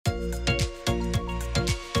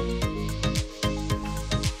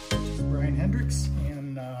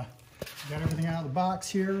box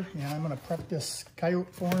here, and I'm gonna prep this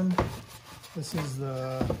coyote form. This is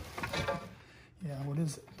the, what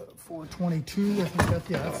is it, the 422, I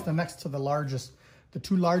think that's the next to the largest. The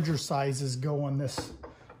two larger sizes go on this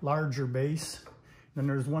larger base. Then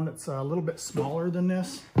there's one that's a little bit smaller than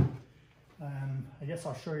this. And I guess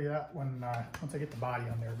I'll show you that when once I get the body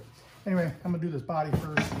on there. But anyway, I'm gonna do this body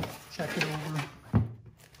first, check it over.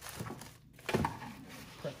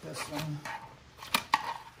 Prep this one.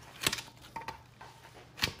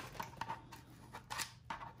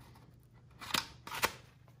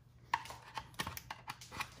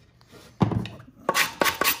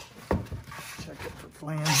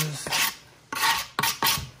 Flanges.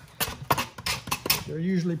 They're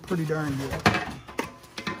usually pretty darn good.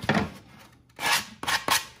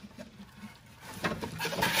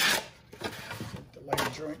 The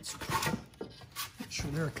leg joints, make sure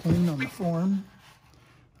they're clean on the form.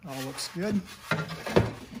 All looks good.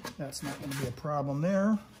 That's not going to be a problem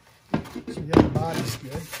there. So yeah, the body's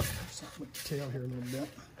good. Something with the tail here a little bit.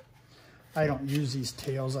 I don't use these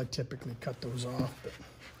tails. I typically cut those off, but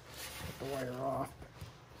put the wire off.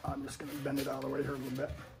 I'm just going to bend it out of the way here a little bit.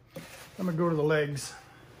 I'm going to go to the legs.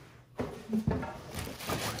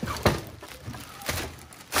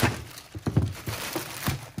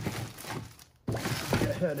 Get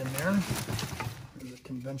a head in there. There's a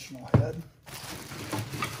conventional head.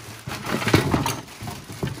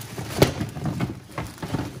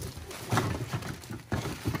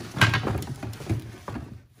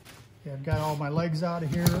 Yeah, I've got all my legs out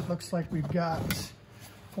of here. It looks like we've got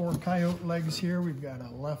 4 coyote legs here. We've got a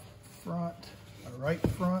left front, a right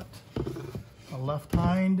front, a left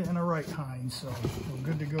hind, and a right hind. So we're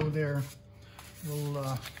good to go there.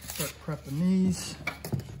 We'll start prepping these.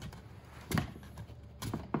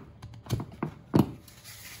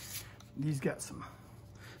 These got some,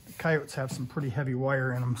 the coyotes have some pretty heavy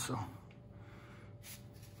wire in them, so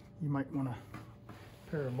you might want a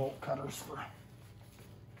pair of bolt cutters for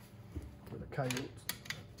the coyotes.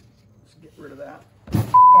 Let's get rid of that.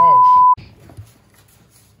 Oh,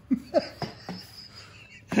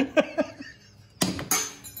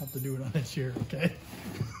 have to do it on this here, okay?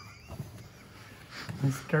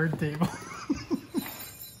 This card table.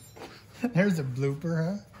 There's a blooper,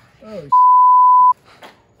 huh? Oh,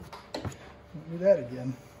 don't do that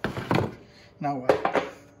again. Now what?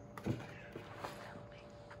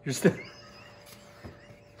 You're still...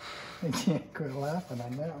 I can't quit laughing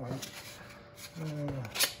on that one.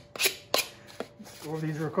 Go over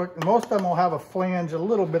these real quick. And most of them will have a flange, a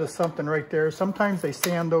little bit of something right there. Sometimes they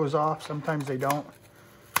sand those off, sometimes they don't.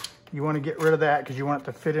 You want to get rid of that because you want it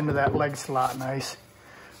to fit into that leg slot nice.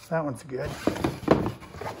 That one's good.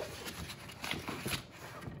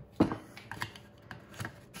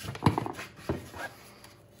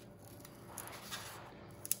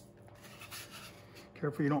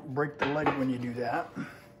 Careful you don't break the leg when you do that.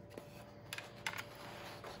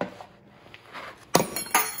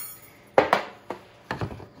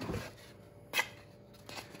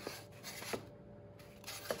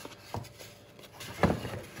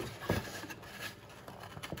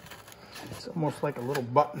 Almost like a little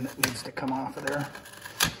button that needs to come off of there.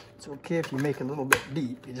 It's okay if you make it a little bit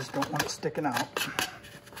deep. You just don't want it sticking out.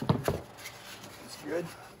 That's good.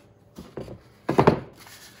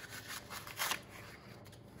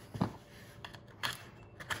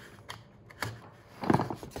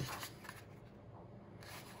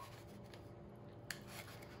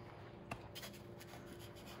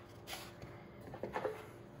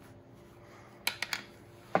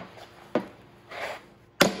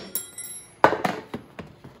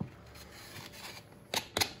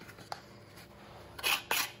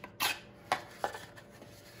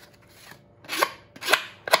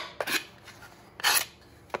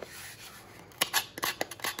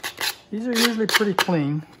 These are usually pretty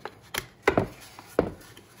clean.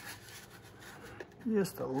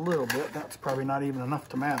 Just a little bit. That's probably not even enough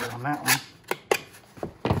to matter on that one.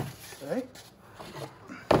 Okay.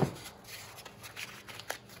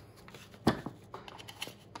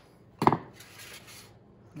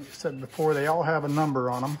 Like I said before, they all have a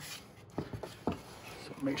number on them.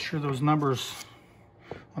 So make sure those numbers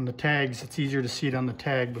on the tags, it's easier to see it on the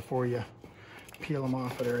tag before you peel them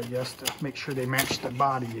off of there, I guess, to make sure they match the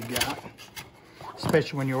body you got.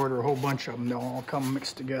 Especially when you order a whole bunch of them, they'll all come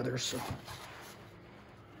mixed together, so.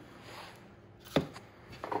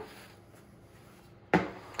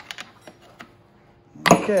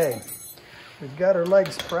 Okay, we've got our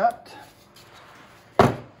legs prepped.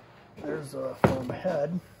 There's a form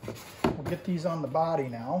head. We'll get these on the body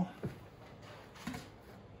now.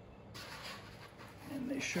 And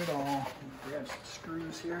they should all, grab some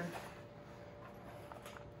screws here.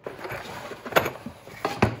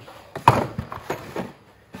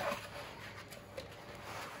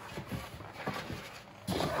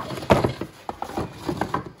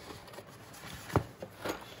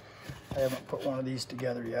 I haven't put one of these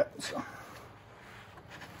together yet, so.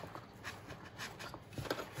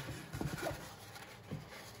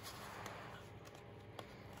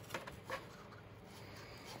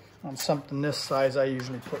 On something this size, I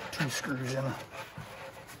usually put 2 screws in.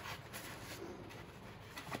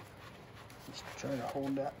 Just try to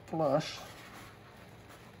hold that flush.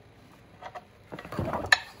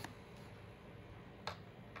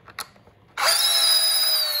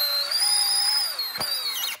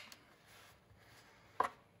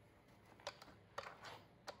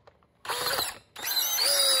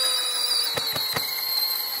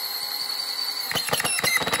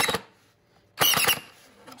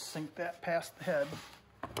 Sink that past the head.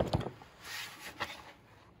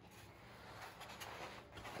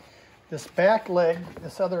 This back leg,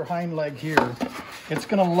 this other hind leg here, it's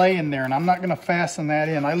going to lay in there, and I'm not going to fasten that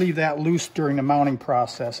in. I leave that loose during the mounting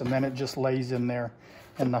process, and then it just lays in there,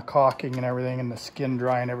 and the caulking and everything and the skin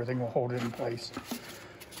dry and everything will hold it in place.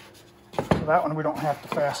 So that one we don't have to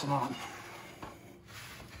fasten on.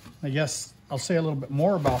 I guess I'll say a little bit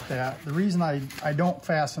more about that. The reason I don't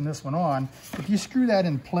fasten this one on, if you screw that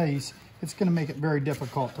in place, it's going to make it very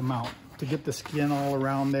difficult to mount, to get the skin all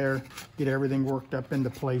around there, get everything worked up into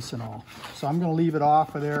place and all. So I'm going to leave it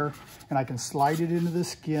off of there, and I can slide it into the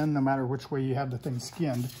skin no matter which way you have the thing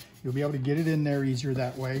skinned. You'll be able to get it in there easier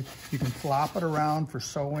that way. You can flop it around for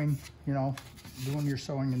sewing, you know, doing your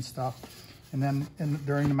sewing and stuff. And then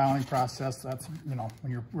during the mounting process, that's, you know,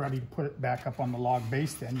 when you're ready to put it back up on the log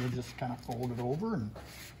base, then you'll just kind of fold it over and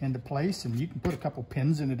into place. And you can put a couple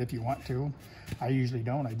pins in it if you want to. I usually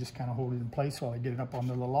don't. I just kind of hold it in place while I get it up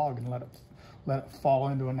onto the log and let it fall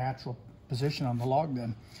into a natural position on the log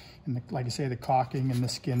then. And like I say, the caulking and the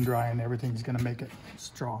skin dry and everything's going to make it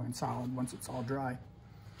strong and solid once it's all dry.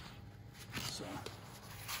 So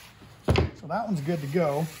that one's good to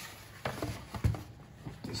go.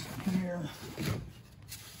 This one here.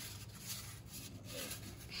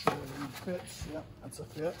 Sure everything fits. Yep, that's a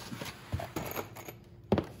fit.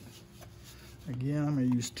 Again, I'm going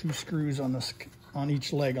to use 2 screws on this, on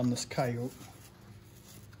each leg on this Coyote.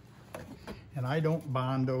 And I don't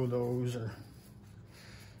Bondo those or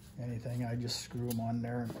anything. I just screw them on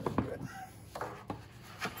there and they're good.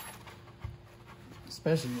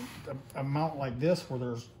 Especially a mount like this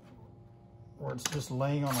where it's just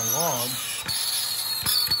laying on a log.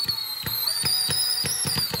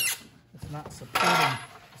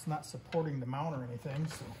 It's not supporting the mount or anything,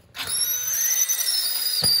 so.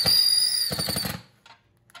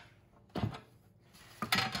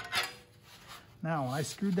 Now, when I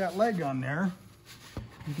screwed that leg on there,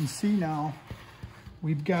 you can see now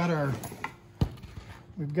we've got our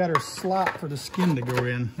slot for the skin to go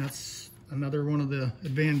in. That's another one of the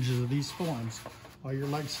advantages of these forms. All your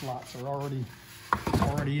leg slots are already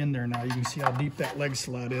in there now. You can see how deep that leg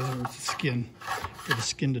slot is with the skin, for the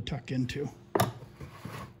skin to tuck into.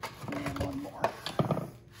 And one more.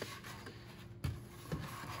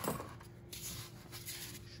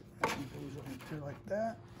 Goes over here like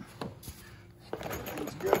that. So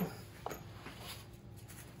everything's good.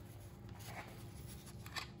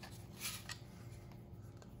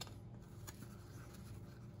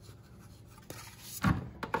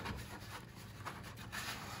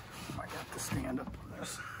 Stand up on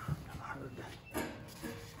this. Hard to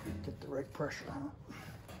get the right pressure on it.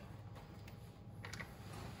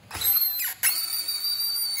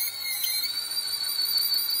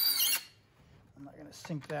 I'm not going to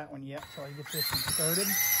sink that one yet until I get this one started.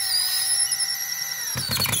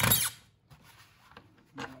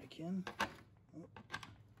 Manikin.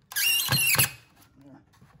 There.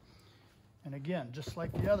 And again, just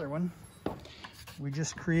like the other one, we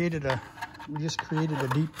just created a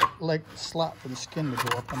deep leg slot for the skin to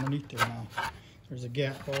go up underneath there now. There's a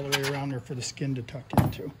gap all the way around there for the skin to tuck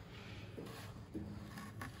into.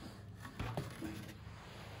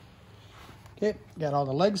 Okay, got all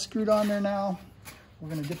the legs screwed on there now. We're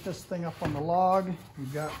gonna get this thing up on the log.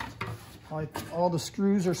 We've got all the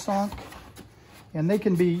screws are sunk. And they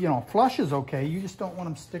can be, you know, flush is okay. You just don't want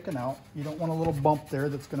them sticking out. You don't want a little bump there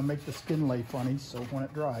that's gonna make the skin lay funny, so when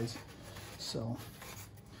it dries. So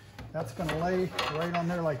that's going to lay right on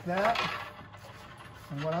there like that.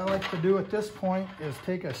 And what I like to do at this point is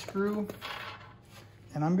take a screw,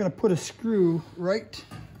 and I'm going to put a screw right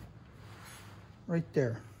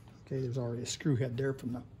there. Okay, there's already a screw head there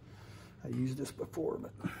from the, I used this before,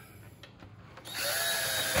 but.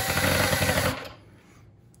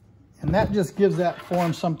 And that just gives that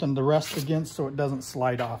form something to rest against so it doesn't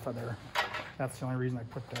slide off of there. That's the only reason I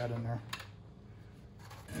put that in there.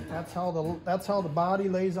 That's how the body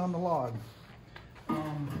lays on the log.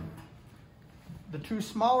 The 2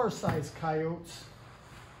 smaller size Coyotes,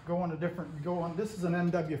 go on a different, this is an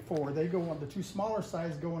NW4. They go on, the two smaller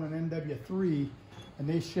size go on an NW3, and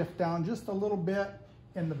they shift down just a little bit,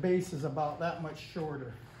 and the base is about that much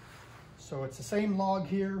shorter. So it's the same log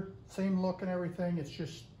here, same look and everything. It's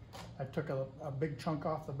just, I took a big chunk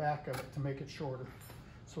off the back of it to make it shorter.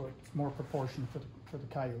 So it's more proportion for the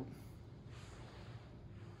Coyote.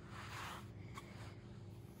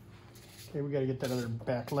 Okay, we gotta get that other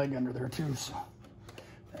back leg under there too, so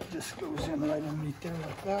that just goes in right underneath there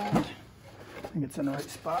like that. I think it's in the right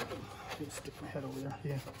spot. Let's stick my head over there,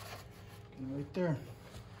 yeah. Right there.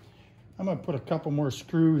 I'm gonna put a couple more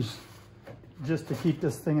screws just to keep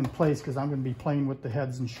this thing in place, because I'm gonna be playing with the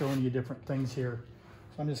heads and showing you different things here.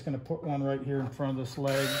 So I'm just gonna put one right here in front of this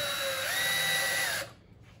leg.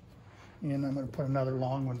 And I'm gonna put another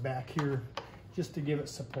long one back here just to give it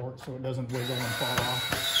support so it doesn't wiggle and fall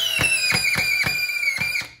off.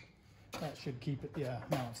 That should keep it, yeah,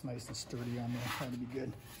 now it's nice and sturdy on there. That'll be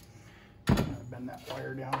good. I'm gonna bend that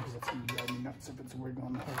wire down because it's gonna drive me nuts if it's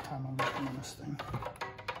wiggling the whole time I'm working on this thing.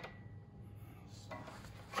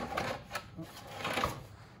 So,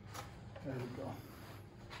 there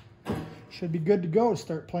we go. Should be good to go to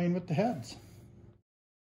start playing with the heads.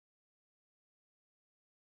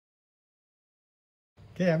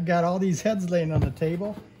 Okay, I've got all these heads laying on the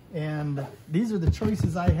table, and these are the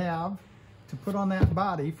choices I have to put on that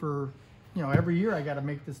body for, you know, every year I got to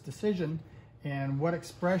make this decision, and what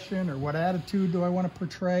expression or what attitude do I want to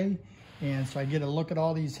portray. And so I get to look at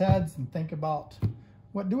all these heads and think about,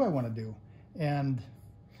 what do I want to do? And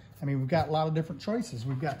I mean, we've got a lot of different choices.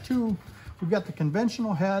 We've got the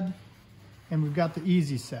conventional head, and we've got the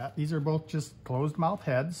easy set. These are both just closed mouth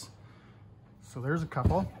heads. So there's a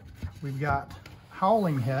couple. We've got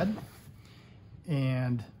howling head,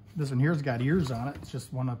 and this one here's got ears on it. It's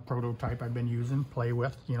just one prototype I've been using, play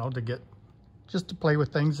with, you know, just to play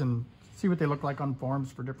with things and see what they look like on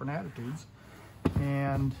forms for different attitudes.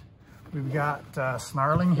 And we've got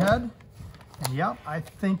snarling head, and yep, I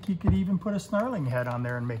think you could even put a snarling head on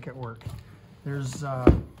there and make it work. There's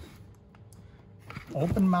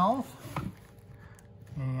open mouth,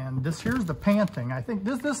 and this here's the panting. I think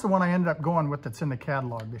this is the one I ended up going with that's in the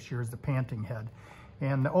catalog this year, is the panting head.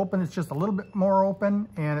 And the open is just a little bit more open,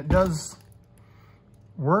 and it does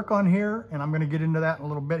work on here, and I'm going to get into that in a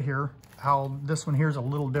little bit here, how this one here is a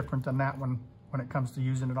little different than that one when it comes to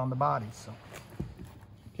using it on the body. So,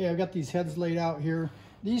 okay, I've got these heads laid out here.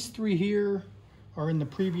 These three here are in the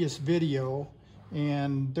previous video,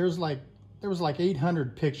 and there was like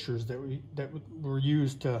 800 pictures that were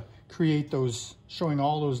used to create those, showing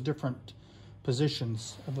all those different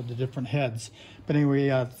positions of the different heads. But anyway,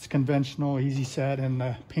 it's conventional, easy set, and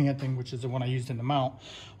the panting, which is the one I used in the mount.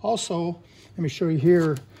 Also, let me show you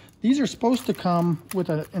here, these are supposed to come with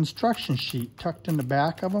an instruction sheet tucked in the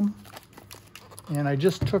back of them. And I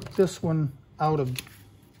just took this one out of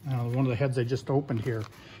one of the heads I just opened here.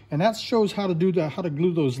 And that shows how to do how to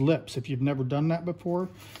glue those lips if you've never done that before.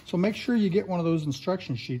 So make sure you get one of those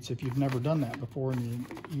instruction sheets if you've never done that before and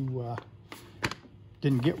you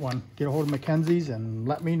didn't get one. Get a hold of Mackenzie's and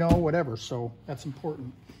let me know, whatever. So that's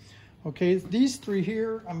important. Okay, these three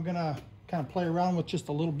here, I'm gonna kind of play around with just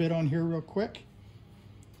a little bit on here real quick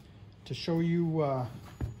to show you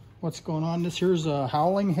what's going on. This here's a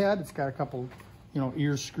howling head. It's got a couple,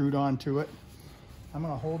 ears screwed onto it. I'm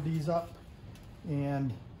gonna hold these up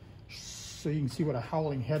and so you can see what a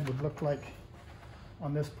howling head would look like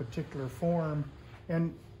on this particular form.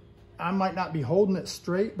 And I might not be holding it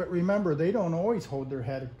straight, but remember, they don't always hold their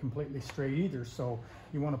head completely straight either. So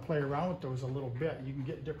you want to play around with those a little bit. You can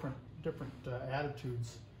get different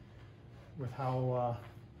attitudes with how,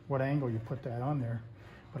 what angle you put that on there.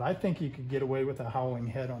 But I think you could get away with a howling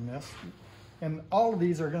head on this. And all of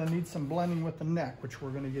these are going to need some blending with the neck, which we're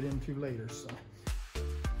going to get into later. So.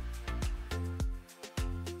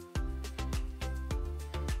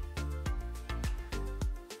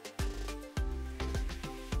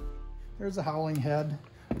 There's a howling head.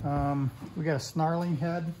 We got a snarling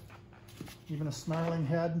head, even a snarling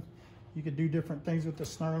head. You could do different things with the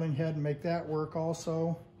snarling head and make that work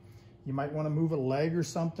also. You might want to move a leg or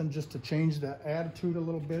something just to change the attitude a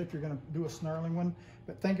little bit if you're going to do a snarling one.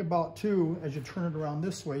 But think about too, as you turn it around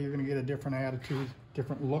this way, you're going to get a different attitude,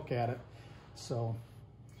 different look at it. So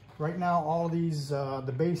right now, all of these,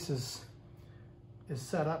 the base is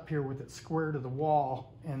set up here with it square to the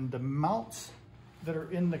wall, and the mounts that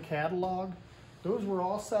are in the catalog, those were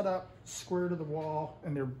all set up square to the wall,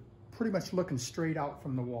 and they're pretty much looking straight out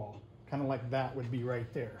from the wall, kind of like that would be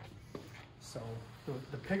right there. So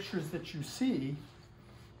the pictures that you see,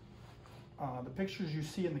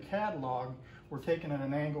 in the catalog were taken at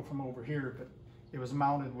an angle from over here, but it was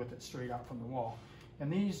mounted with it straight out from the wall.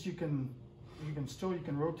 And these you can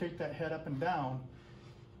rotate that head up and down.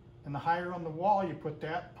 And the higher on the wall you put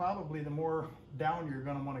that, probably the more down you're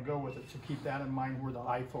going to want to go with it. So keep that in mind where the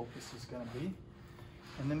eye focus is going to be.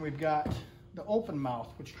 And then we've got the open mouth,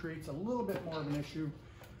 which creates a little bit more of an issue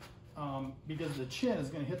because the chin is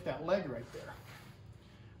going to hit that leg right there.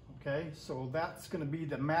 Okay, so that's going to be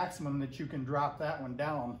the maximum that you can drop that one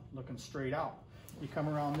down looking straight out. You come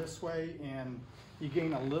around this way and you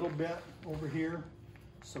gain a little bit over here.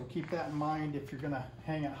 So keep that in mind. If you're going to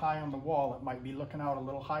hang it high on the wall, it might be looking out a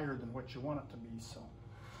little higher than what you want it to be. So,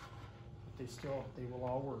 but they will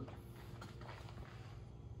all work.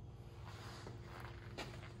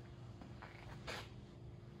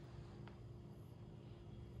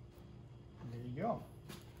 There you go.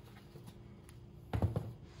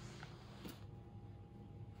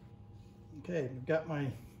 Okay, we've got my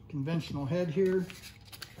conventional head here.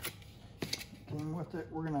 Came with it.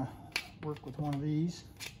 We're going to work with one of these.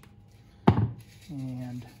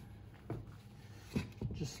 And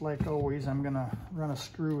just like always, I'm going to run a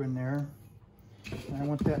screw in there. And I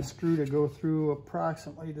want that screw to go through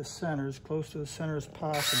approximately the center, as close to the center as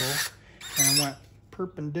possible. And I want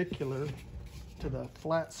perpendicular to the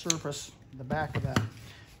flat surface, the back of that.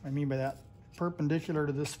 What I mean by that, perpendicular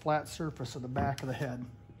to this flat surface of the back of the head.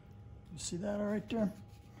 You see that right there?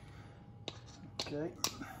 Okay,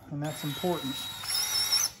 and that's important.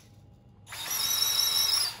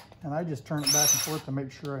 And I just turn it back and forth to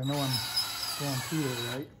make sure I know I'm going through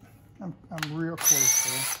there right. I'm real close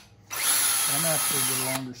there. But I'm actually going to get a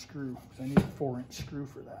longer screw because I need a 4-inch screw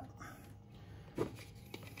for that. There's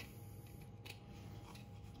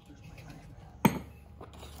my knife.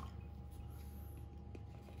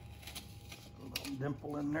 A little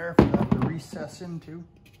dimple in there for that to recess into.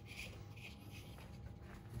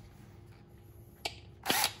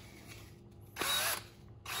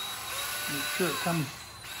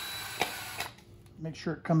 Make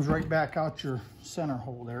sure it comes right back out your center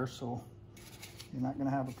hole there, so you're not going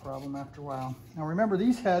to have a problem after a while. Now remember,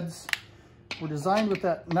 these heads were designed with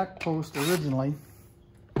that neck post originally,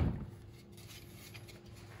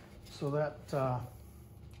 so that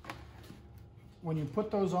when you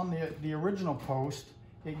put those on the original post,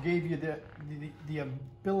 it gave you the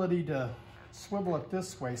ability to swivel it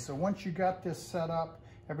this way. So once you got this set up,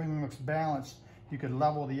 everything looks balanced, you could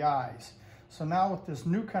level the eyes. So now with this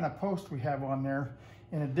new kind of post we have on there,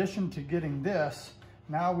 in addition to getting this,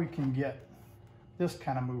 now we can get this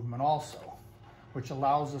kind of movement also, which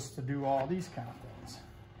allows us to do all these kind of things.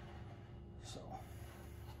 So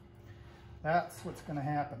that's what's going to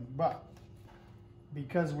happen. But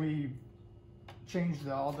because we changed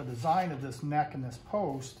all the design of this neck and this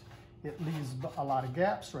post, it leaves a lot of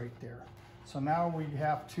gaps right there. So now we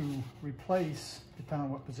have to replace, depending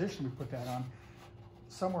on what position we put that on,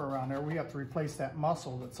 somewhere around there, we have to replace that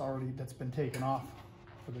muscle that's been taken off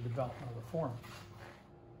for the development of the form.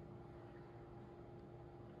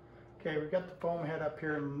 Okay, we've got the foam head up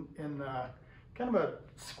here in kind of a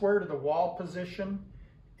square to the wall position,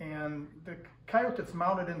 and the Coyote that's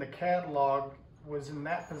mounted in the catalog was in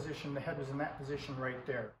that position. The head was in that position right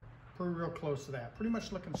there, pretty real close to that, pretty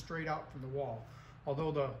much looking straight out from the wall,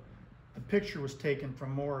 although the picture was taken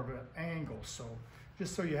from more of an angle. So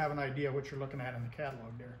just so you have an idea what you're looking at in the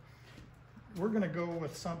catalog there. We're going to go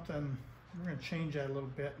with something, we're going to change that a little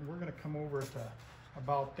bit, and we're going to come over to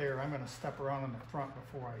about there. I'm going to step around in the front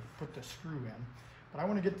before I put the screw in. But I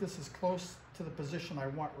want to get this as close to the position I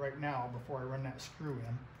want right now before I run that screw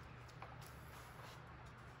in.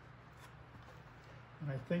 And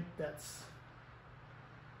I think that's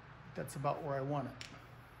about where I want it.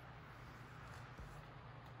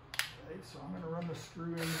 Okay, so I'm going to run the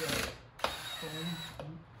screw into the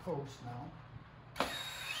post now.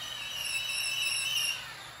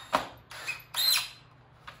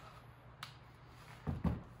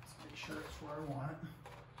 Let's make sure it's where I want it.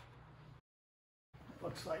 It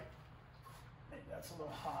looks like maybe that's a little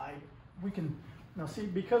high. We can now see,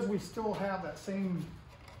 because we still have that same,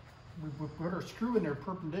 we put our screw in there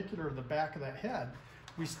perpendicular to the back of that head,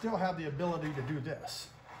 we still have the ability to do this.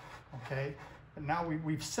 Okay, and now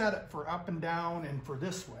we've set it for up and down and for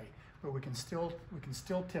this way. But we can still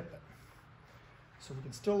tip it. So we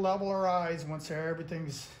can still level our eyes once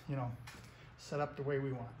everything's, you know, set up the way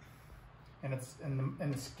we want. And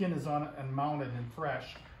the skin is on it and mounted and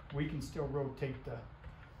fresh. We can still rotate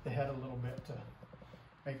the head a little bit to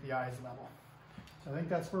make the eyes level. So I think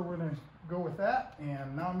that's where we're going to go with that.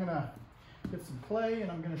 And now I'm going to get some clay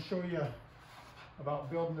and I'm going to show you about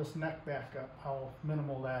building this neck back up, how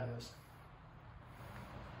minimal that is.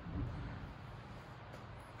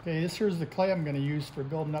 Okay, this here's the clay I'm going to use for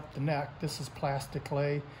building up the neck. This is plastic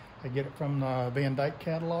clay. I get it from the Van Dyke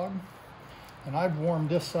catalog. And I've warmed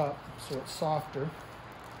this up so it's softer.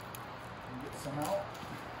 Get some out.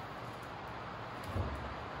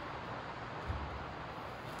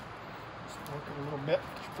 Just work it a little bit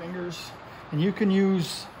with your fingers. And you can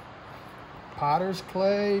use potter's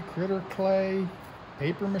clay, critter clay,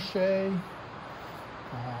 paper mache, I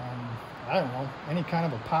don't know, any kind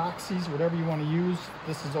of epoxies, whatever you want to use.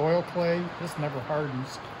 This is oil clay. This never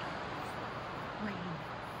hardens.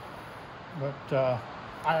 But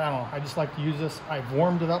I don't know, I just like to use this. I've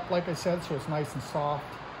warmed it up, like I said, so it's nice and soft.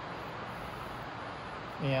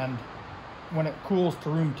 And when it cools to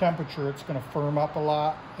room temperature, it's going to firm up a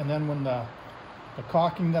lot. And then when the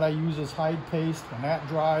caulking that I use is hide paste, when that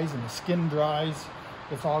dries and the skin dries,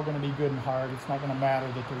 it's all going to be good and hard. It's not going to matter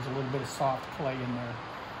that there's a little bit of soft clay in there.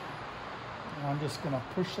 And I'm just going to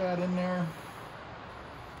push that in there,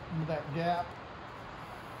 into that gap.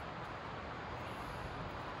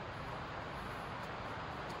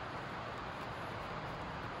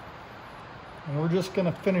 And we're just going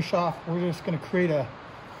to finish off, we're just going to create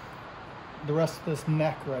the rest of this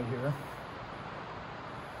neck right here.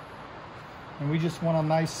 And we just want a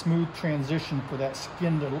nice smooth transition for that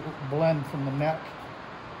skin to blend from the neck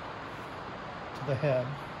to the head.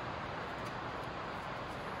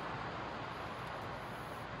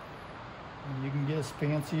 And you can get as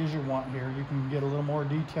fancy as you want here. You can get a little more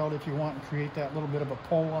detailed if you want and create that little bit of a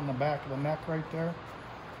pole on the back of the neck right there.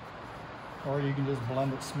 Or you can just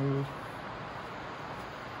blend it smooth.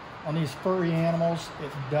 On these furry animals,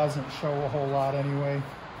 it doesn't show a whole lot anyway,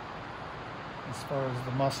 as far as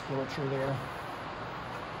the musculature there.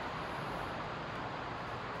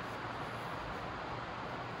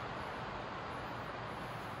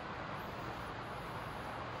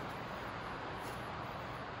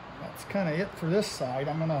 That's kind of it for this side.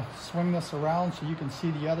 I'm going to swing this around so you can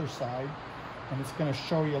see the other side, and it's going to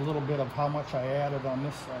show you a little bit of how much I added on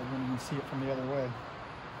this side when you can see it from the other way.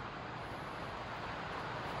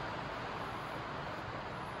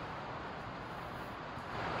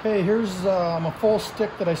 Okay, here's a full stick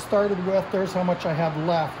that I started with. There's how much I have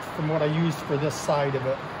left from what I used for this side of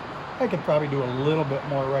it. I could probably do a little bit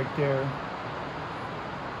more right there.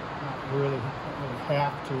 Not really, don't really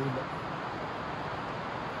have to, but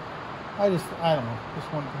I don't know,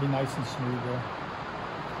 just want it to be nice and smooth there.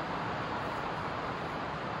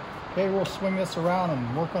 Okay, we'll swing this around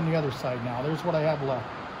and work on the other side now. There's what I have left.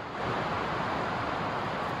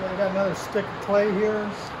 Okay, I got another stick of clay here,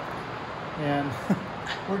 and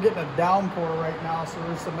we're getting a downpour right now, so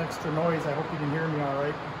there's some extra noise. I hope you can hear me all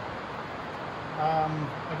right.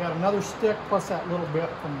 I got another stick plus that little bit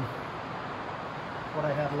from what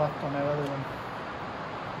I had left on that other one.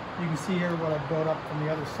 You can see here what I built up from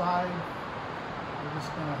the other side. We're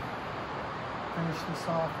just going to finish this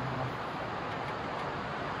off now.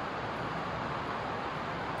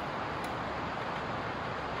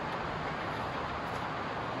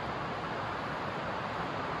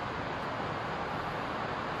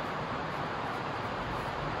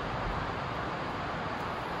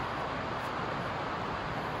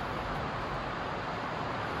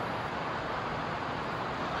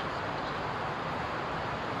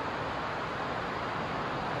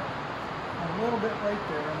 A little bit right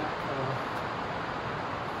there in that curve.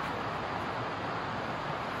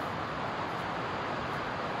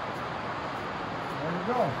 There you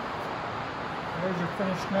go. There's your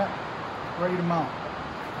finished neck, ready to mount.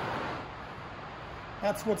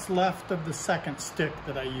 That's what's left of the second stick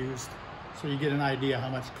that I used, so you get an idea how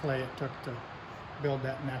much clay it took to build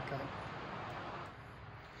that neck up.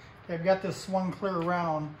 Okay, I've got this swung clear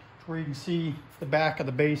around to where you can see the back of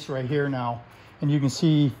the base right here now, and you can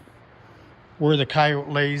see where the coyote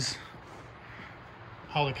lays,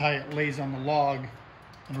 how the coyote lays on the log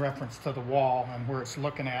in reference to the wall and where it's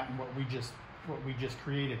looking at and what we just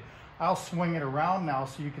created. I'll swing it around now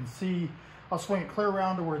so you can see. I'll swing it clear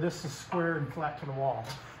around to where this is square and flat to the wall,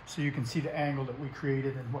 so you can see the angle that we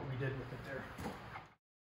created and what we did with it there.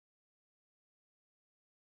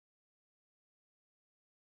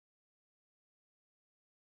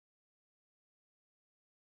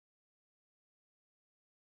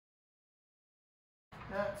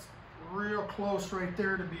 That's real close right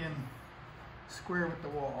there to being square with the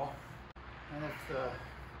wall. And if the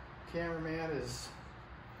cameraman is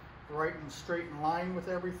right and straight in line with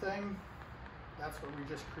everything, that's what we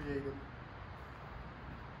just created.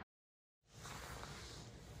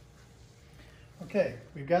 Okay,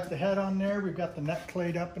 we've got the head on there, we've got the neck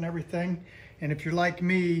clayed up and everything. And if you're like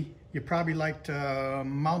me, you probably like to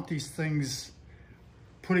mount these things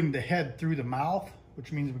putting the head through the mouth,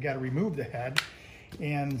 which means we got to remove the head.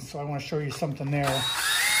 And so I want to show you something there.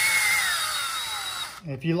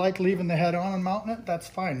 If you like leaving the head on and mounting it, that's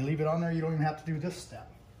fine. Leave it on there. You don't even have to do this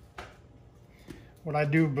step. What I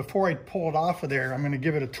do before I pull it off of there, I'm going to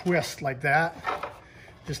give it a twist like that,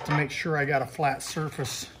 just to make sure I got a flat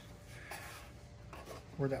surface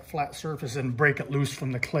where that flat surface, and break it loose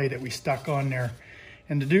from the clay that we stuck on there.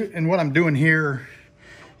 And what I'm doing here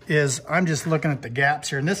is I'm just looking at the gaps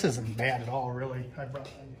here, and this isn't bad at all, really.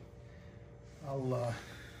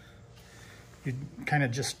 You kind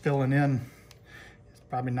of just filling in. It's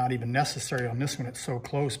probably not even necessary on this one. It's so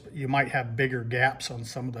close, but you might have bigger gaps on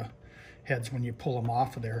some of the heads when you pull them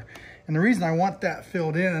off of there. And the reason I want that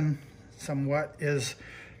filled in somewhat is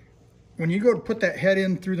when you go to put that head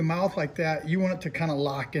in through the mouth like that, you want it to kind of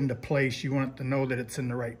lock into place. You want it to know that it's in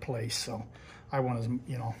the right place. So I want to,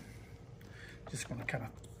 you know, just want to kind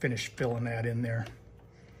of finish filling that in there.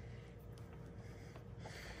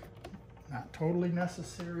 Not totally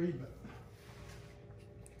necessary, but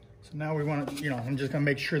so now we want to, you know, I'm just going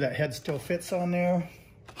to make sure that head still fits on there.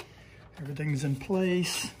 Everything's in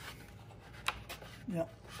place.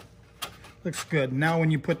 Yep. Looks good. Now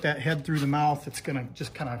when you put that head through the mouth, it's going to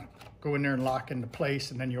just kind of go in there and lock into place,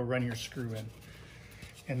 and then you'll run your screw in.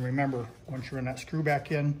 And remember, once you run that screw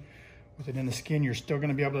back in, with it in the skin, you're still going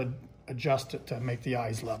to be able to adjust it to make the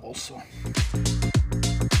eyes level. So.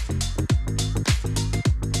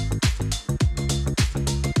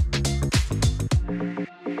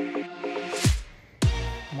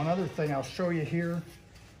 One other thing I'll show you here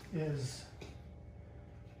is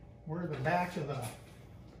where the back of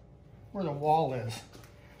where the wall is.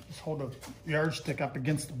 Just hold the yardstick up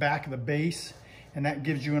against the back of the base, and that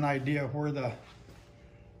gives you an idea of where the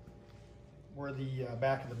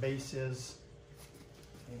back of the base is.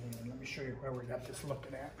 And let me show you where we got this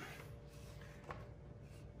looking at.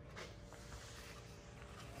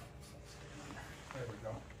 There we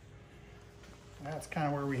go. That's kind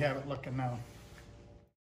of where we have it looking now.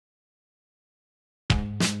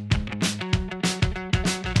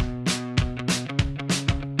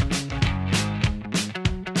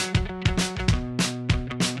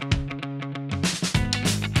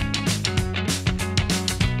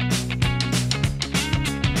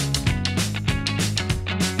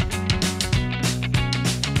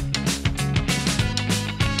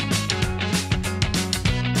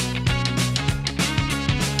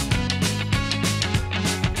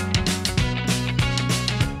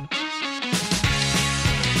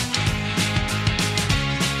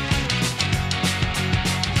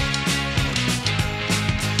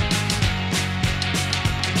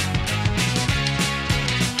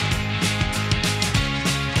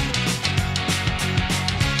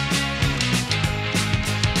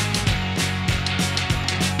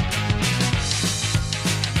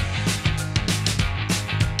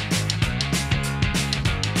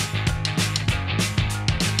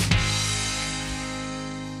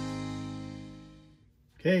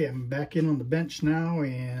 Okay, I'm back in on the bench now,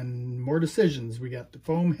 and more decisions. We got the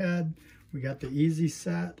foam head, we got the easy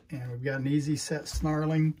set, and we've got an easy set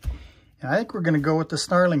snarling. And I think we're going to go with the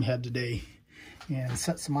snarling head today and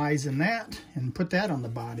set some eyes in that and put that on the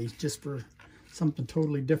body just for something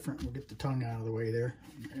totally different. We'll get the tongue out of the way there.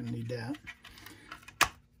 We're going to need that.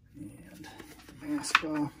 And the mask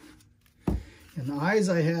off. And the eyes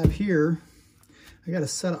I have here, I got a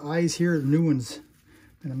set of eyes here, the new ones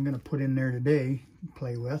that I'm going to put in there today,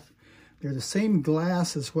 play with. They're the same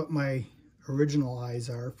glass as what my original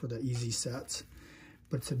eyes are for the easy sets,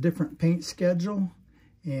 but it's a different paint schedule.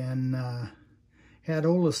 And had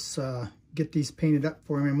Olis get these painted up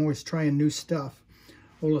for me. I'm always trying new stuff.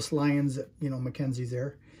 Olis Lyons at, Mackenzie's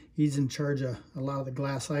there. He's in charge of a lot of the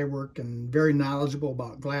glass eye work and very knowledgeable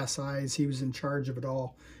about glass eyes. He was in charge of it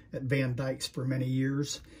all at Van Dyke's for many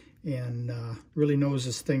years, and really knows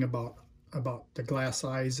this thing about the glass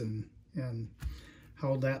eyes and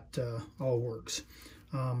how that all works.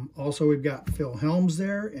 Also, we've got Phil Helms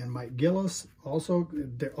there and Mike Gillis. Also,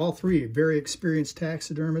 they're all three very experienced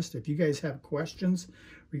taxidermists. If you guys have questions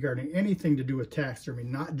regarding anything to do with taxidermy,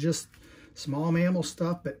 not just small mammal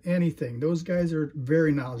stuff, but anything, those guys are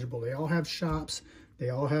very knowledgeable. They all have shops. They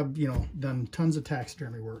all have, done tons of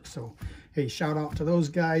taxidermy work. So, hey, shout out to those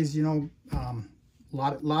guys. A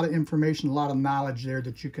lot of information, a lot of knowledge there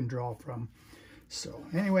that you can draw from. So,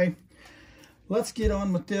 anyway, let's get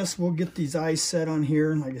on with this. We'll get these eyes set on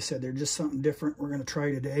here. Like I said, they're just something different we're going to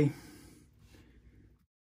try today.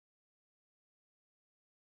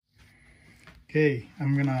 Okay,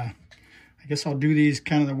 I guess I'll do these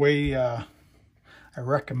kind of the way I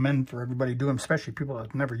recommend for everybody to do them, especially people that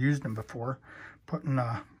have never used them before. Putting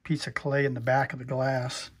a piece of clay in the back of the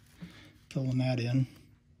glass, filling that in.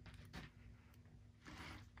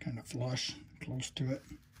 Kind of flush, close to it.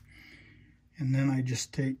 And then I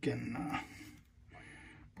just take and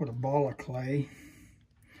put a ball of clay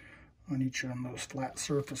on each of those flat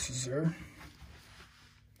surfaces there.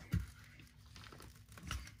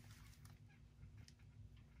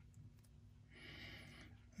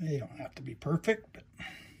 They don't have to be perfect, but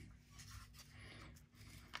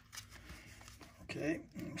okay,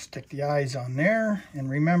 stick the eyes on there.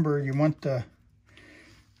 And remember, you want the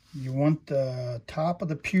top of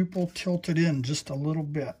the pupil tilted in just a little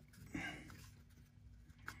bit.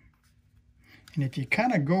 And if you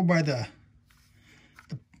kind of go by the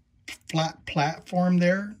flat platform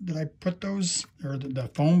there that I put those, or the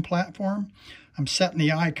foam platform, I'm setting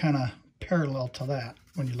the eye kind of parallel to that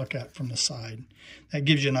when you look at it from the side. That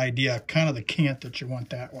gives you an idea, kind of the cant that you want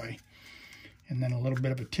that way. And then a little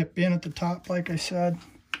bit of a tip in at the top, like I said.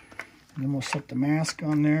 And then we'll set the mask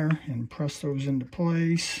on there and press those into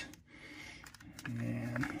place.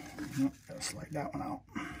 And nope, gotta slide that one out.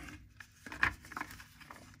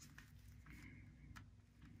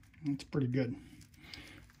 That's pretty good.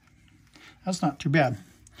 That's not too bad.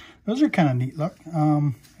 Those are kind of neat look.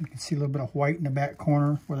 You can see a little bit of white in the back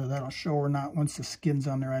corner. Whether that'll show or not once the skin's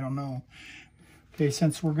on there, I don't know. Okay,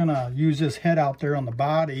 since we're gonna use this head out there on the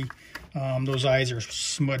body, those eyes are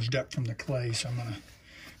smudged up from the clay, so I'm gonna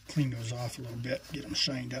clean those off a little bit, get them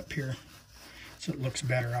shined up here so it looks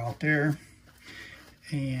better out there.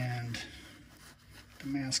 And put the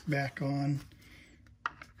mask back on.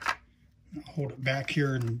 I'll hold it back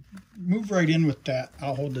here and move right in with that.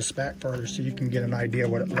 I'll hold this back farther so you can get an idea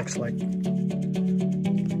what it looks like. Like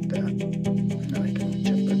that. Now I can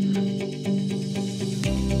tip it.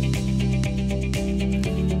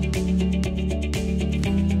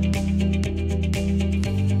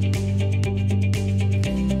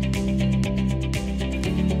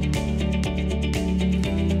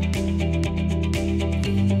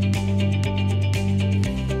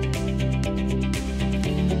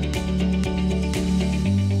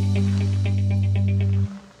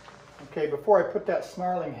 Before I put that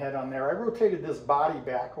snarling head on there, I rotated this body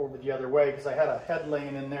back over the other way because I had a head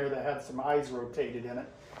laying in there that had some eyes rotated in it.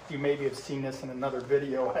 You maybe have seen this in another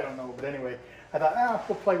video, I don't know, but anyway, I thought,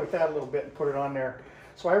 we'll play with that a little bit and put it on there.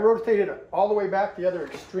 So I rotated it all the way back the other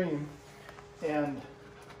extreme, and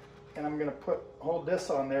I'm going to hold this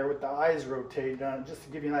on there with the eyes rotated on it just to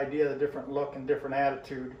give you an idea of the different look and different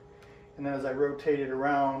attitude. And then as I rotate it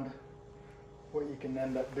around, what you can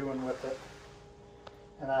end up doing with it.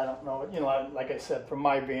 And I don't know, you know, like I said, from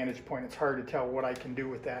my vantage point, it's hard to tell what I can do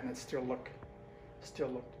with that, and it still look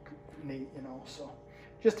neat, you know. So,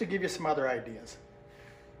 just to give you some other ideas.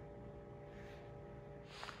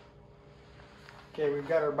 Okay, we've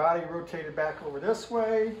got our body rotated back over this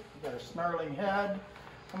way. We've got a snarling head.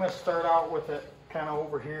 I'm going to start out with it kind of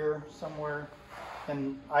over here somewhere,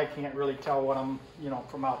 and I can't really tell what I'm, you know,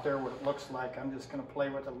 from out there what it looks like. I'm just going to play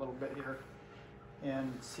with it a little bit here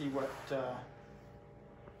and see what.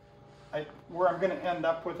 Where I'm going to end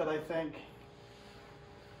up with it, I think,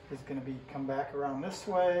 is going to be come back around this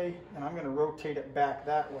way, and I'm going to rotate it back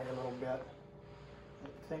that way a little bit. I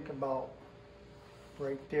think about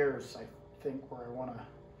right there is, I think, where I want to,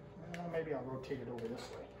 well, maybe I'll rotate it over this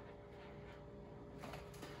way.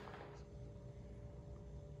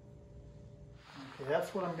 Okay,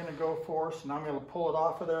 that's what I'm going to go for, so now I'm going to pull it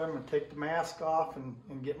off of there. I'm going to take the mask off and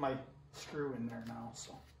get my screw in there now.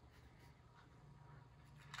 So.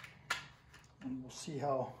 And we'll see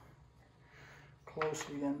how close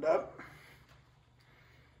we end up.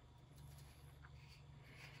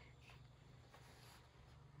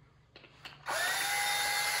 I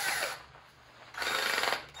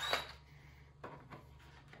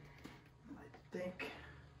think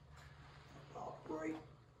about right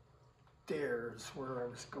there is where I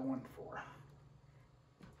was going for.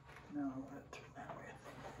 Now I'm going to turn that way, I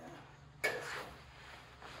think. Yeah.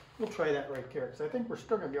 We'll try that right there, because I think we're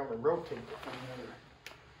still going to be able to rotate it from the other way.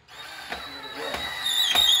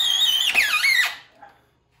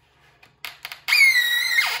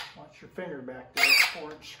 Watch your finger back there.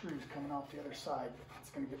 4-inch screws coming off the other side.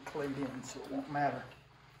 It's going to get clayed in, so it won't matter.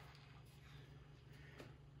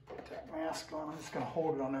 Put that mask on. I'm just going to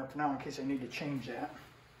hold it on there for now in case I need to change that.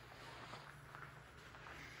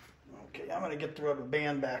 Okay, I'm going to get the rubber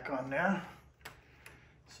band back on there.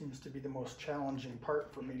 Seems to be the most challenging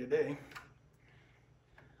part for me today.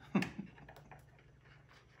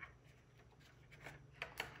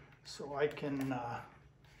 So I can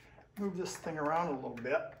move this thing around a little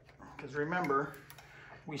bit, because remember,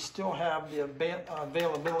 we still have the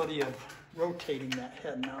availability of rotating that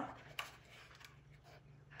head now.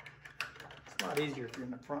 It's a lot easier if you're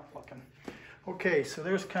in the front looking. Okay, so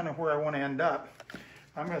there's kind of where I want to end up.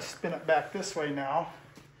 I'm going to spin it back this way now.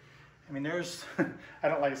 I mean, there's, I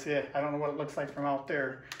don't like to see it. I don't know what it looks like from out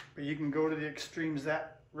there, but you can go to the extremes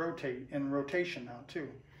that rotate in rotation now too.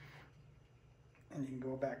 And you can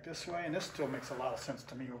go back this way, and this still makes a lot of sense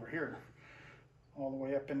to me over here, all the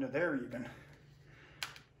way up into there even.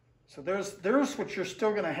 So there's what you're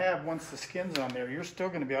still going to have once the skin's on there. You're still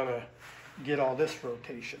going to be able to get all this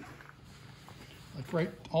rotation. Like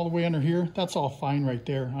right all the way under here, that's all fine right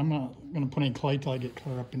there. I'm not going to put any clay till I get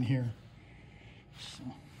clear up in here. So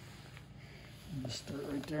I'll just start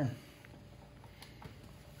right there.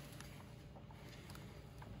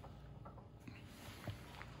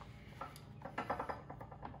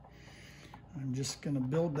 I'm just going to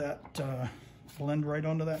build that, blend right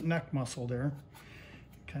onto that neck muscle there.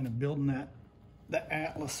 Kind of building the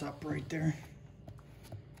atlas up right there.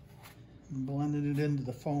 And blending it into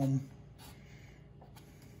the foam.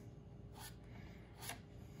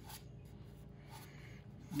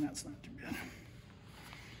 And that's not too bad.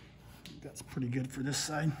 I think that's pretty good for this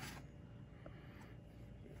side.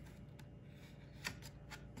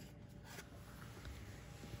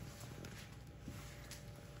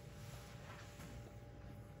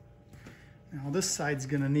 Now this side's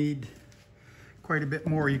going to need quite a bit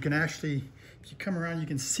more. You can actually, if you come around, you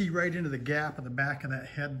can see right into the gap of the back of that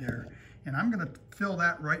head there. And I'm going to fill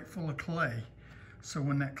that right full of clay. So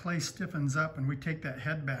when that clay stiffens up and we take that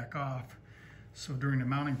head back off, so during the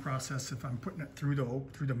mounting process, if I'm putting it through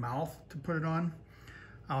the mouth to put it on,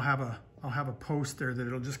 I'll have a post there that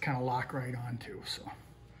it'll just kind of lock right onto. So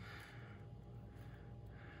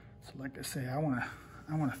like I say, I want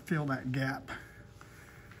to fill that gap.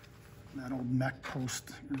 That old neck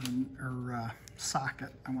post or socket,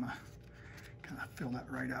 I want to kind of fill that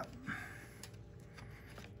right up.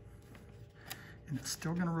 And it's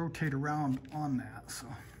still going to rotate around on that, so.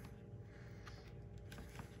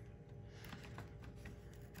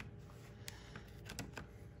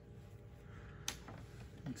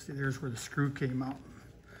 You can see there's where the screw came out.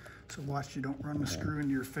 So watch you don't run the screw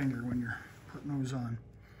into your finger when you're putting those on.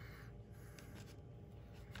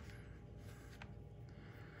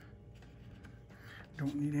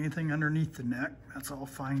 Don't need anything underneath the neck. That's all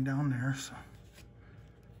fine down there, so.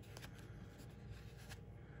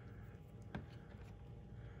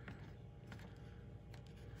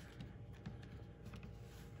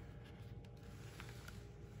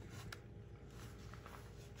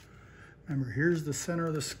 Remember, here's the center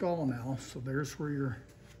of the skull now, so there's where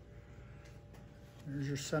there's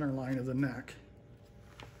your center line of the neck.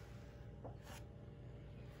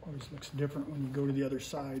 Always looks different when you go to the other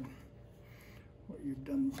side. What you've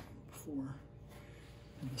done before.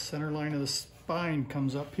 And the center line of the spine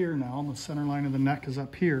comes up here now, and the center line of the neck is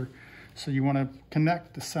up here. So you want to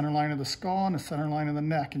connect the center line of the skull and the center line of the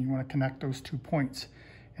neck, and you want to connect those 2 points.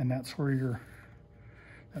 And that's where your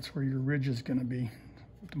ridge is going to be,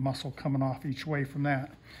 with the muscle coming off each way from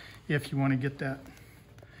that, if you want to get that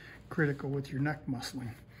critical with your neck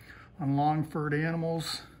muscling. On long furred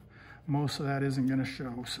animals, most of that isn't going to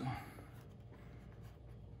show, so.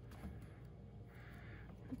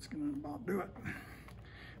 It's going to about do it.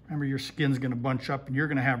 Remember, your skin's going to bunch up and you're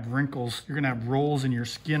going to have wrinkles. You're going to have rolls in your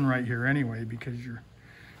skin right here anyway because you're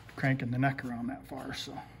cranking the neck around that far.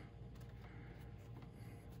 So,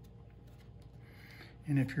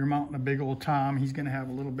 and if you're mounting a big old tom, he's going to have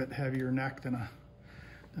a little bit heavier neck than a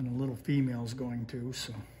little female's going to.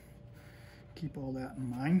 So keep all that in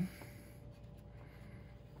mind.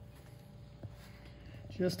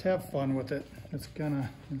 Just have fun with it.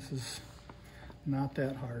 This is not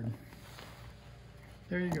that hard.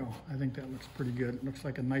 There you go. I think that looks pretty good. It looks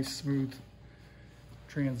like a nice smooth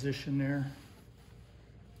transition there.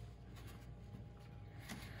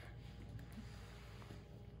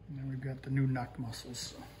 And then we've got the new neck muscles.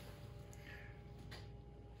 So.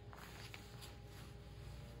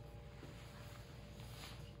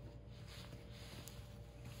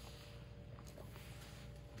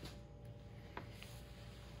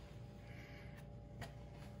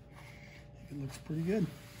 It looks pretty good.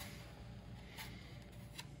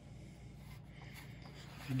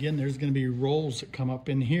 Again, there's going to be rolls that come up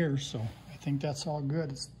in here, so I think that's all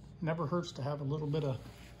good. It never hurts to have a little bit of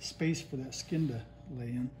space for that skin to lay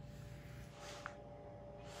in.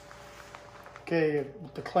 Okay,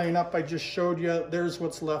 with the claying up I just showed you, there's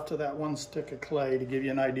what's left of that one stick of clay to give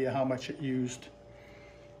you an idea how much it used.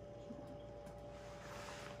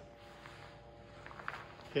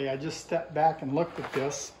 Okay, I just stepped back and looked at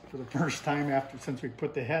this for the first time since we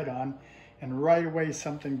put the head on, and right away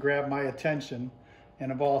something grabbed my attention,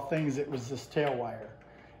 and of all things it was this tail wire,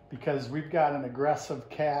 because we've got an aggressive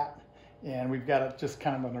cat and we've got just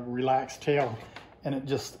kind of a relaxed tail, and it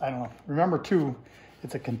just, I don't know. Remember too,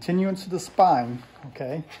 it's a continuance of the spine,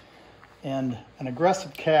 okay? And an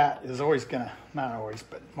aggressive cat is always gonna, not always,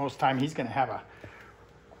 but most time he's gonna have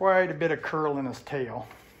quite a bit of curl in his tail.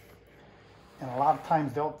 And a lot of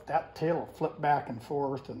times that tail will flip back and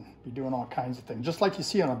forth and be doing all kinds of things. Just like you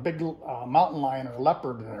see on a big mountain lion or a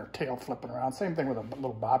leopard and their tail flipping around. Same thing with a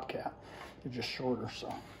little bobcat. They're just shorter,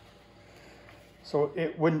 so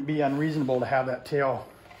it wouldn't be unreasonable to have that tail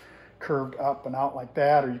curved up and out like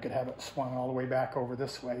that, or you could have it swung all the way back over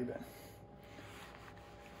this way. But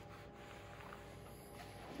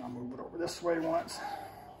I'll move it over this way once.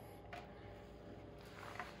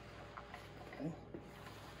 Okay.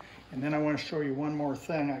 And then I want to show you one more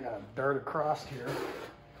thing. I got a dart across here.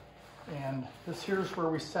 And here's where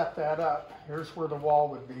we set that up. Here's where the wall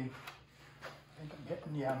would be. I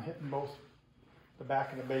think I'm hitting both the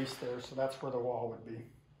back of the base there, so that's where the wall would be.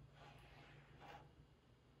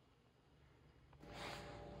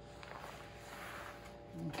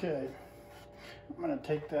 Okay, I'm going to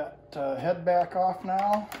take that head back off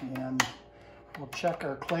now, and we'll check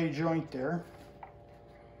our clay joint there.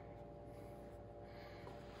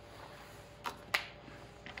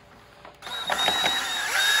 Like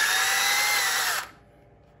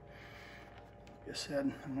I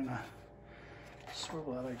said, I'm going to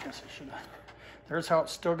swivel that. I guess I should have. There's how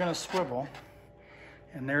it's still going to swivel,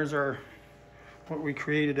 and there's what we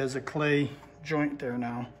created as a clay joint there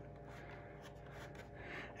now.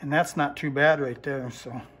 And that's not too bad right there,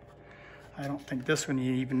 so I don't think this one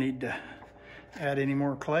you even need to add any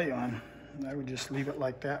more clay on. I would just leave it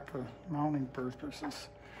like that for mounting purposes,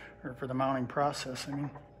 or for the mounting process, I mean.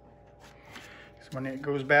 Because when it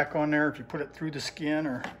goes back on there, if you put it through the skin,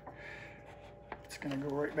 or it's going to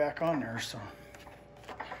go right back on there, so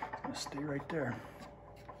it's going to stay right there.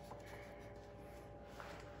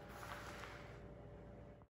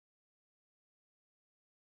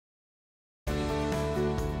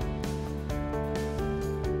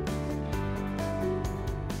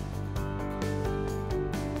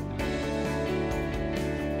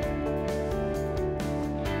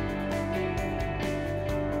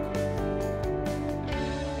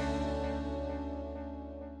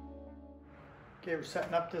 Okay, we're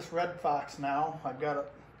setting up this red fox now. I've got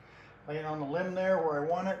it laying on the limb there where I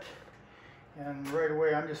want it. And right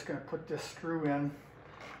away I'm just going to put this screw in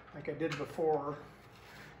like I did before,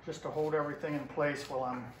 just to hold everything in place while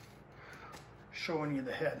I'm showing you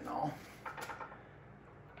the head and all. Get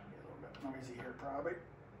a little bit noisy here probably.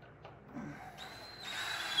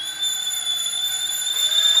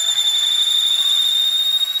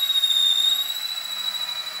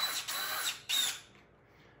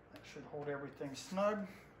 Hold everything snug.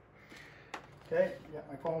 Okay, got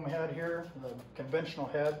my foam head here, the conventional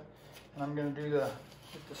head, and I'm going to get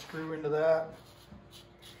the screw into that.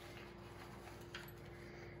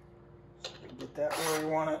 Get that where we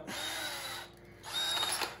want it.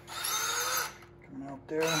 Coming out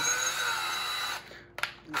there.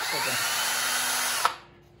 Looks like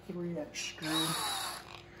a 3-inch screw.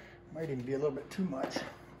 Might even be a little bit too much.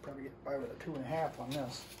 Probably get by with a 2.5 on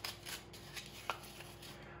this.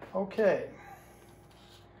 Okay,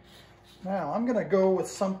 now I'm going to go with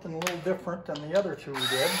something a little different than the other two we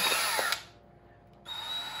did.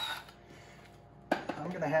 I'm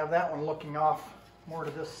going to have that one looking off more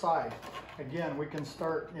to this side. Again, we can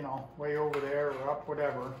start, you know, way over there or up,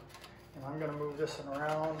 whatever. And I'm going to move this one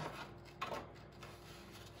around.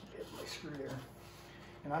 Get my screw there.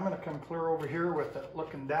 And I'm going to come clear over here with it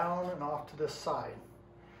looking down and off to this side,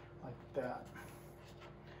 like that.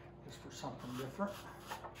 Just for something different.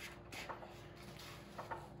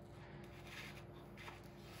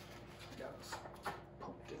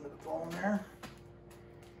 Poked into the foam there.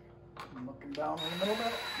 I'm looking down in the middle of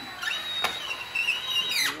it.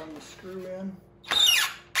 Run the screw in.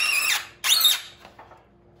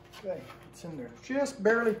 Okay, it's in there. Just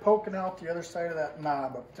barely poking out the other side of that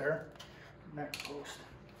knob up there. Neck post.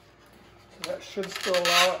 So that should still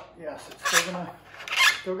allow it. Yes, it's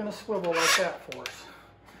still gonna swivel like that for us.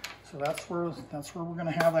 So that's where we're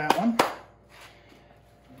gonna have that one. Go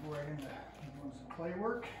right into some clay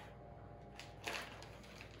work.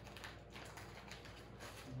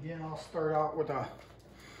 Again, I'll start out with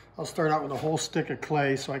a whole stick of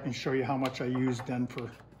clay so I can show you how much I used then for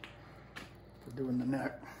doing the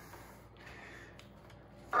neck.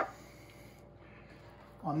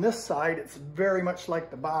 On this side, it's very much like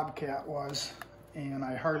the Bobcat was, and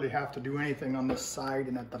I hardly have to do anything on this side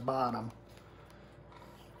and at the bottom.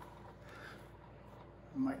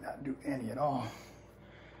 I might not do any at all.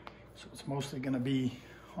 So it's mostly going to be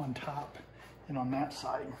on top and on that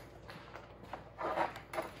side.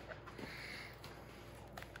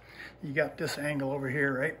 You got this angle over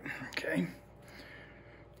here, right? Okay.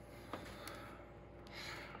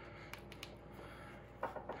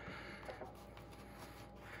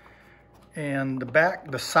 And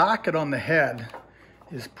the socket on the head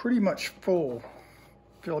is pretty much filled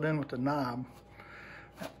in with the knob,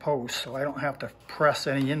 that post, so I don't have to press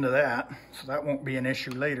any into that. So that won't be an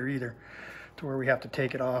issue later either, to where we have to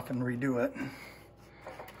take it off and redo it.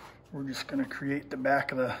 We're just gonna create the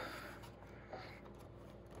back of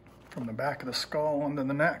from the back of the skull onto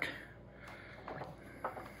the neck.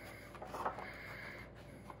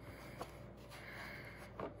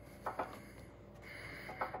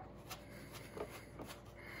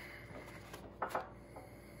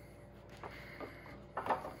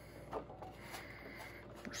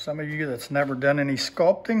 For some of you that's never done any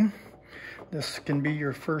sculpting, this can be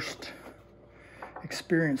your first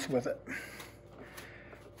experience with it.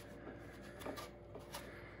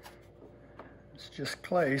 It's just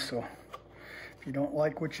clay, so if you don't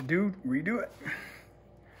like what you do, redo it.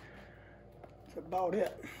 That's about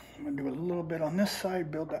it. I'm gonna do a little bit on this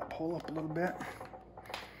side, build that pole up a little bit.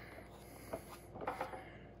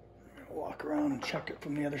 Walk around and check it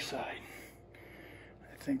from the other side.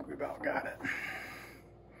 I think we about got it.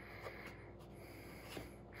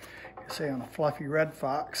 Like I say, on a fluffy red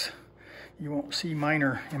fox, you won't see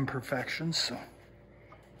minor imperfections, so.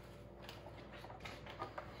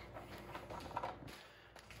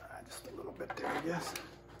 Just a little bit there, I guess.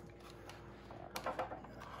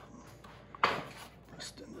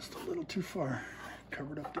 Pressed in just a little too far.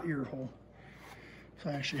 Covered up the ear hole. So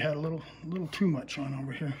I actually had a little too much on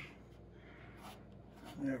over here.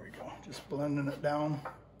 There we go. Just blending it down.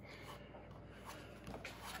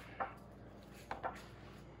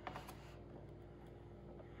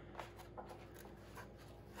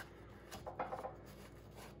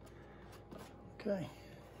 Okay,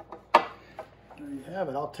 there you have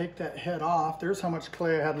it. I'll take that head off. There's how much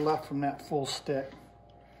clay I had left from that full stick.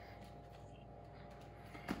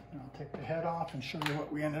 And I'll take the head off and show you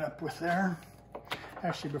what we ended up with there.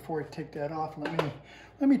 Actually, before I take that off,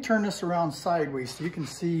 let me turn this around sideways so you can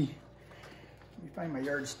see. Let me find my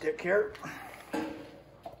yardstick here.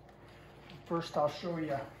 First, I'll show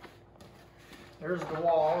you. There's the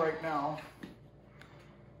wall right now.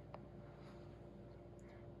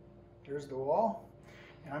 There's the wall,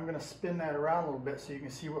 and I'm going to spin that around a little bit so you can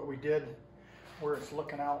see what we did, where it's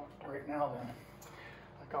looking out right now then,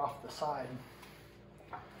 like off the side.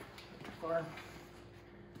 Too far.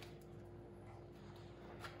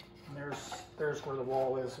 And there's where the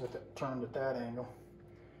wall is with it turned at that angle.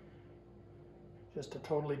 Just a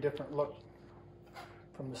totally different look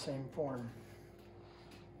from the same form.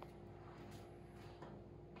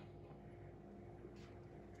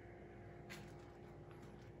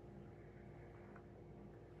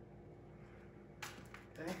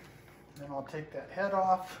 Okay, then I'll take that head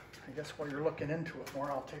off. I guess while you're looking into it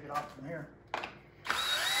more, I'll take it off from here.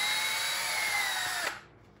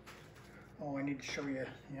 Oh, I need to show you,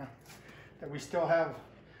 yeah, that we still have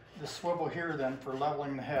the swivel here then for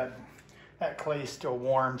leveling the head. That clay is still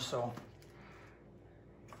warm, so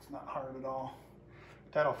it's not hard at all.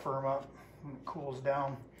 That'll firm up when it cools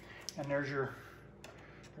down. And there's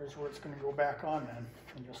where it's going to go back on then.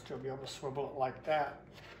 And you'll still be able to swivel it like that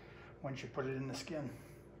once you put it in the skin.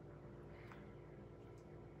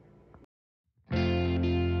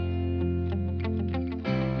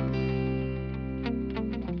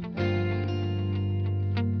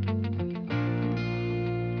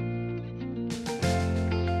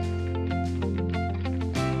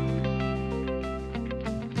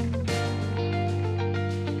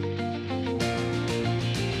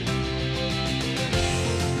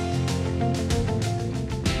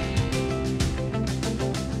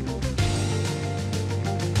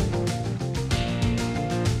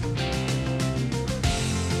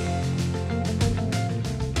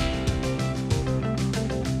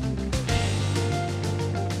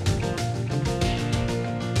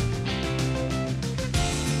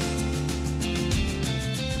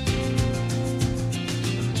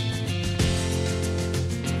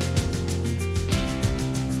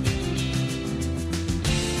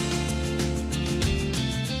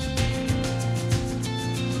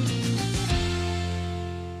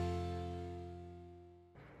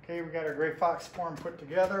 Okay, we got our gray fox form put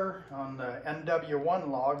together on the NW1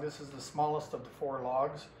 log. This is the smallest of the 4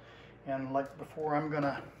 logs. And like before, it's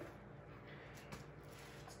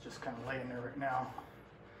just kind of laying there right now.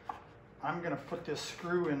 I'm gonna put this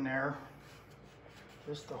screw in there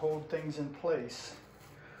just to hold things in place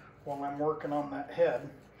while I'm working on that head.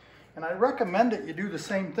 And I recommend that you do the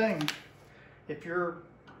same thing if you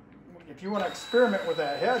want to experiment with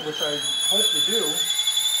that head, which I hope you do.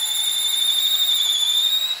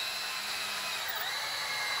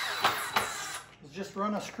 Just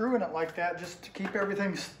run a screw in it like that, just to keep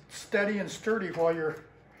everything steady and sturdy while you're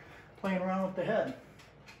playing around with the head.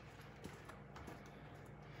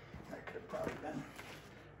 That could have probably been,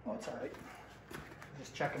 oh, it's all right.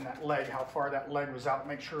 Just checking that leg, how far that leg was out,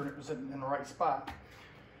 make sure it was in the right spot.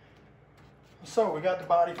 So we got the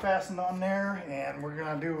body fastened on there, and we're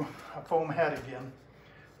gonna do a foam head again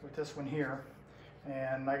with this one here.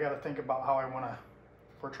 And I gotta think about how I wanna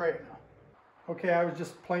portray it now. Okay, I was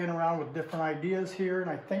just playing around with different ideas here, and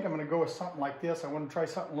I think I'm gonna go with something like this. I want to try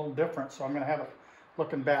something a little different, so I'm gonna have it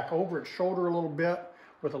looking back over its shoulder a little bit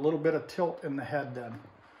with a little bit of tilt in the head then.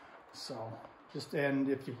 So just, and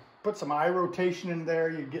if you put some eye rotation in there,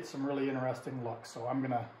 you get some really interesting looks. So I'm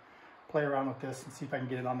gonna play around with this and see if I can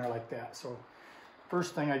get it on there like that. So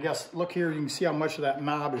first thing, I guess, look here, you can see how much of that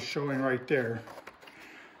knob is showing right there.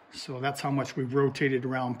 So that's how much we've rotated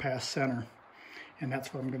around past center. And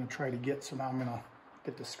that's what I'm gonna try to get. So now I'm gonna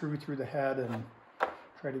get the screw through the head and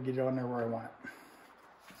try to get it on there where I want it.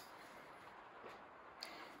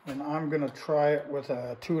 And I'm gonna try it with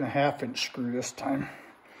a 2.5 inch screw this time.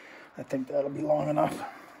 I think that'll be long enough.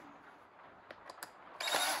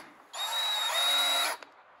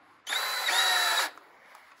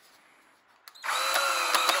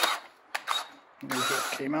 There's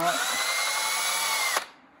what came out.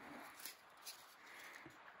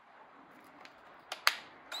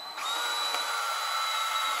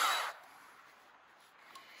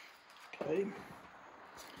 Okay.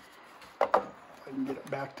 If I can get it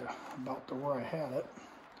back to about to where I had it,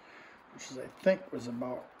 which is, I think, was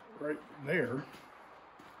about right there.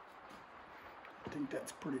 I think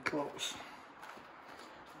that's pretty close.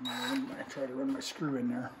 And I try to run my screw in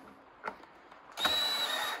there.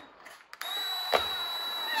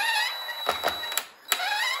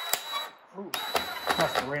 Ooh,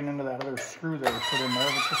 must have ran into that other screw that I put in there,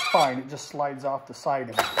 which is fine. It just slides off the side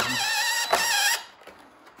of it.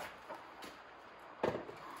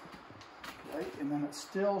 Okay, and then it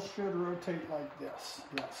still should rotate like this.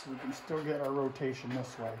 Yes, we can still get our rotation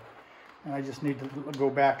this way. And I just need to go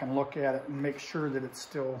back and look at it and make sure that it's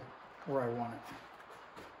still where I want it.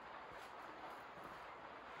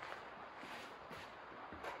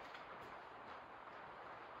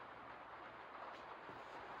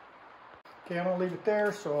 Okay, I'm gonna leave it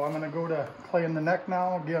there, so I'm gonna go to claying the neck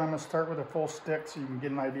now. Again, I'm gonna start with a full stick so you can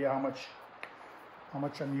get an idea how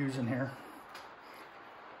much I'm using here.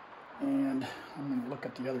 And I'm gonna look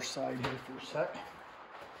at the other side here for a sec.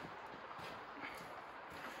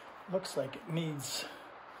 Looks like it needs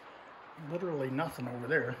literally nothing over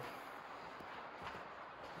there.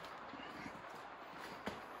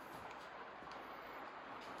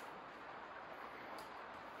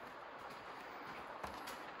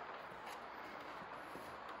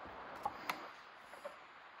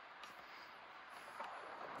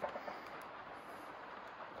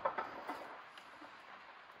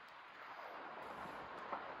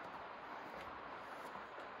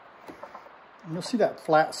 And you'll see that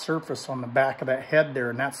flat surface on the back of that head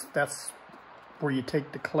there, and that's where you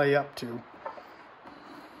take the clay up to.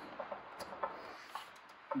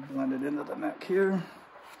 Blend it into the neck here,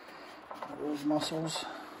 those muscles.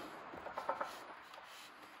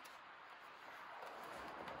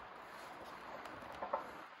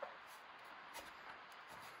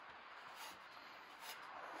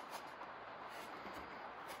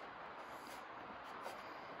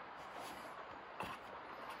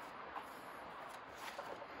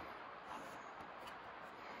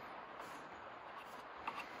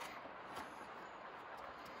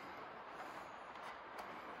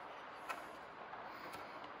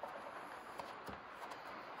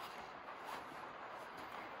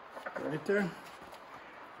 Right there.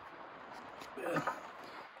 Yeah.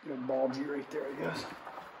 Get a bulgy right there, I guess.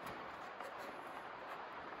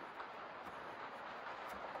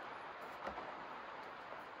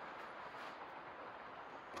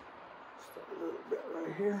 Just a little bit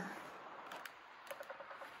right here.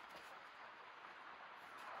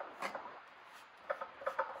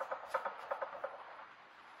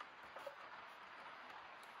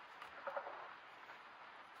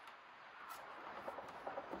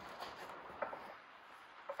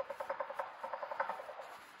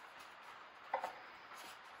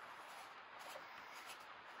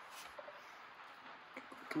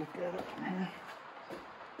 Look at it from here.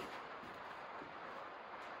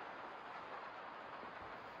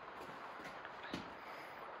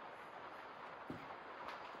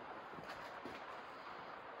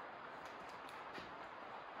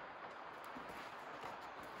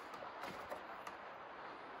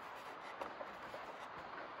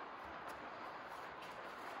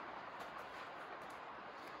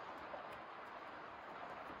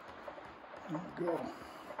 There we go.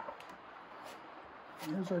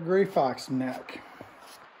 There's our gray fox neck.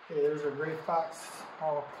 Okay, there's our gray fox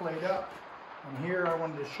all played up. And here I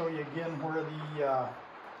wanted to show you again where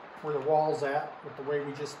the wall's at with the way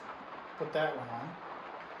we just put that one on.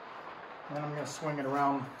 And then I'm going to swing it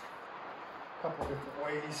around a couple different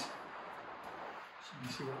ways so you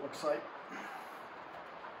can see what it looks like.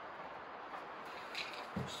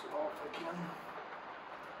 Slow if I can.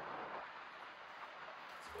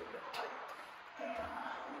 It's a little bit tight. There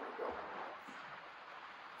we go.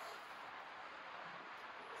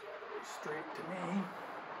 Straight to me.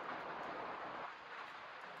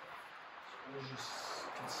 So as you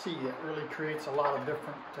can see, it really creates a lot of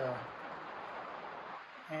different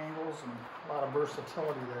angles and a lot of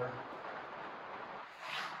versatility there.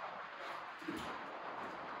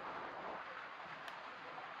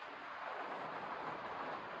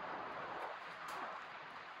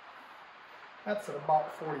 That's at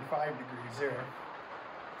about 45 degrees there.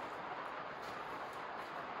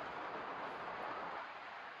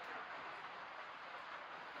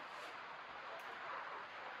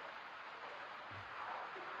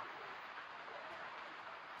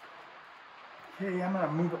 Okay, I'm going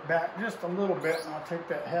to move it back just a little bit and I'll take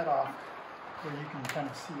that head off where you can kind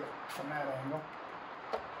of see it from that angle.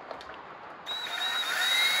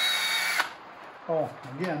 Oh,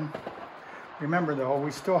 again, remember though,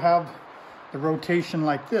 we still have the rotation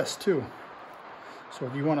like this too. So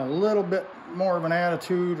if you want a little bit more of an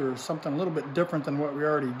attitude or something a little bit different than what we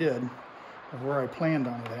already did, or where I planned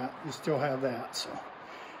on that, you still have that. So,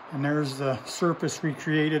 and there's the surface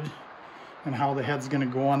recreated and how the head's going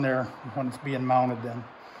to go on there when it's being mounted then.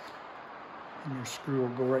 And your screw will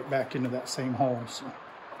go right back into that same hole. So.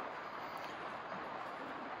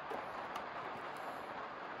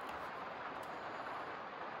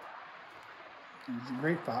 There's your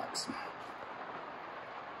gray fox.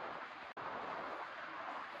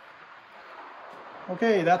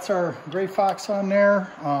 Okay, that's our gray fox on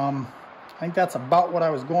there. I think that's about what I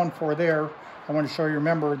was going for there. I want to show you,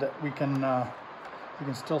 remember, that you can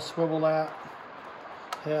still swivel that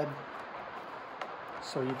head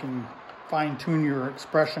so you can fine-tune your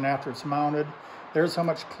expression after it's mounted. There's how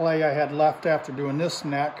much clay I had left after doing this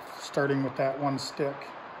neck, starting with that one stick.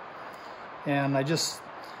 And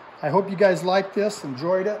I hope you guys liked this,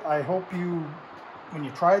 enjoyed it. I hope you, when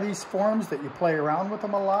you try these forms, that you play around with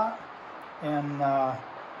them a lot. And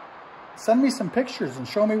send me some pictures and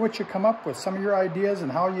show me what you come up with, some of your ideas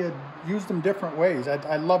and how you use them different ways.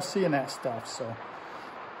 I love seeing that stuff. So,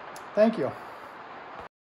 thank you.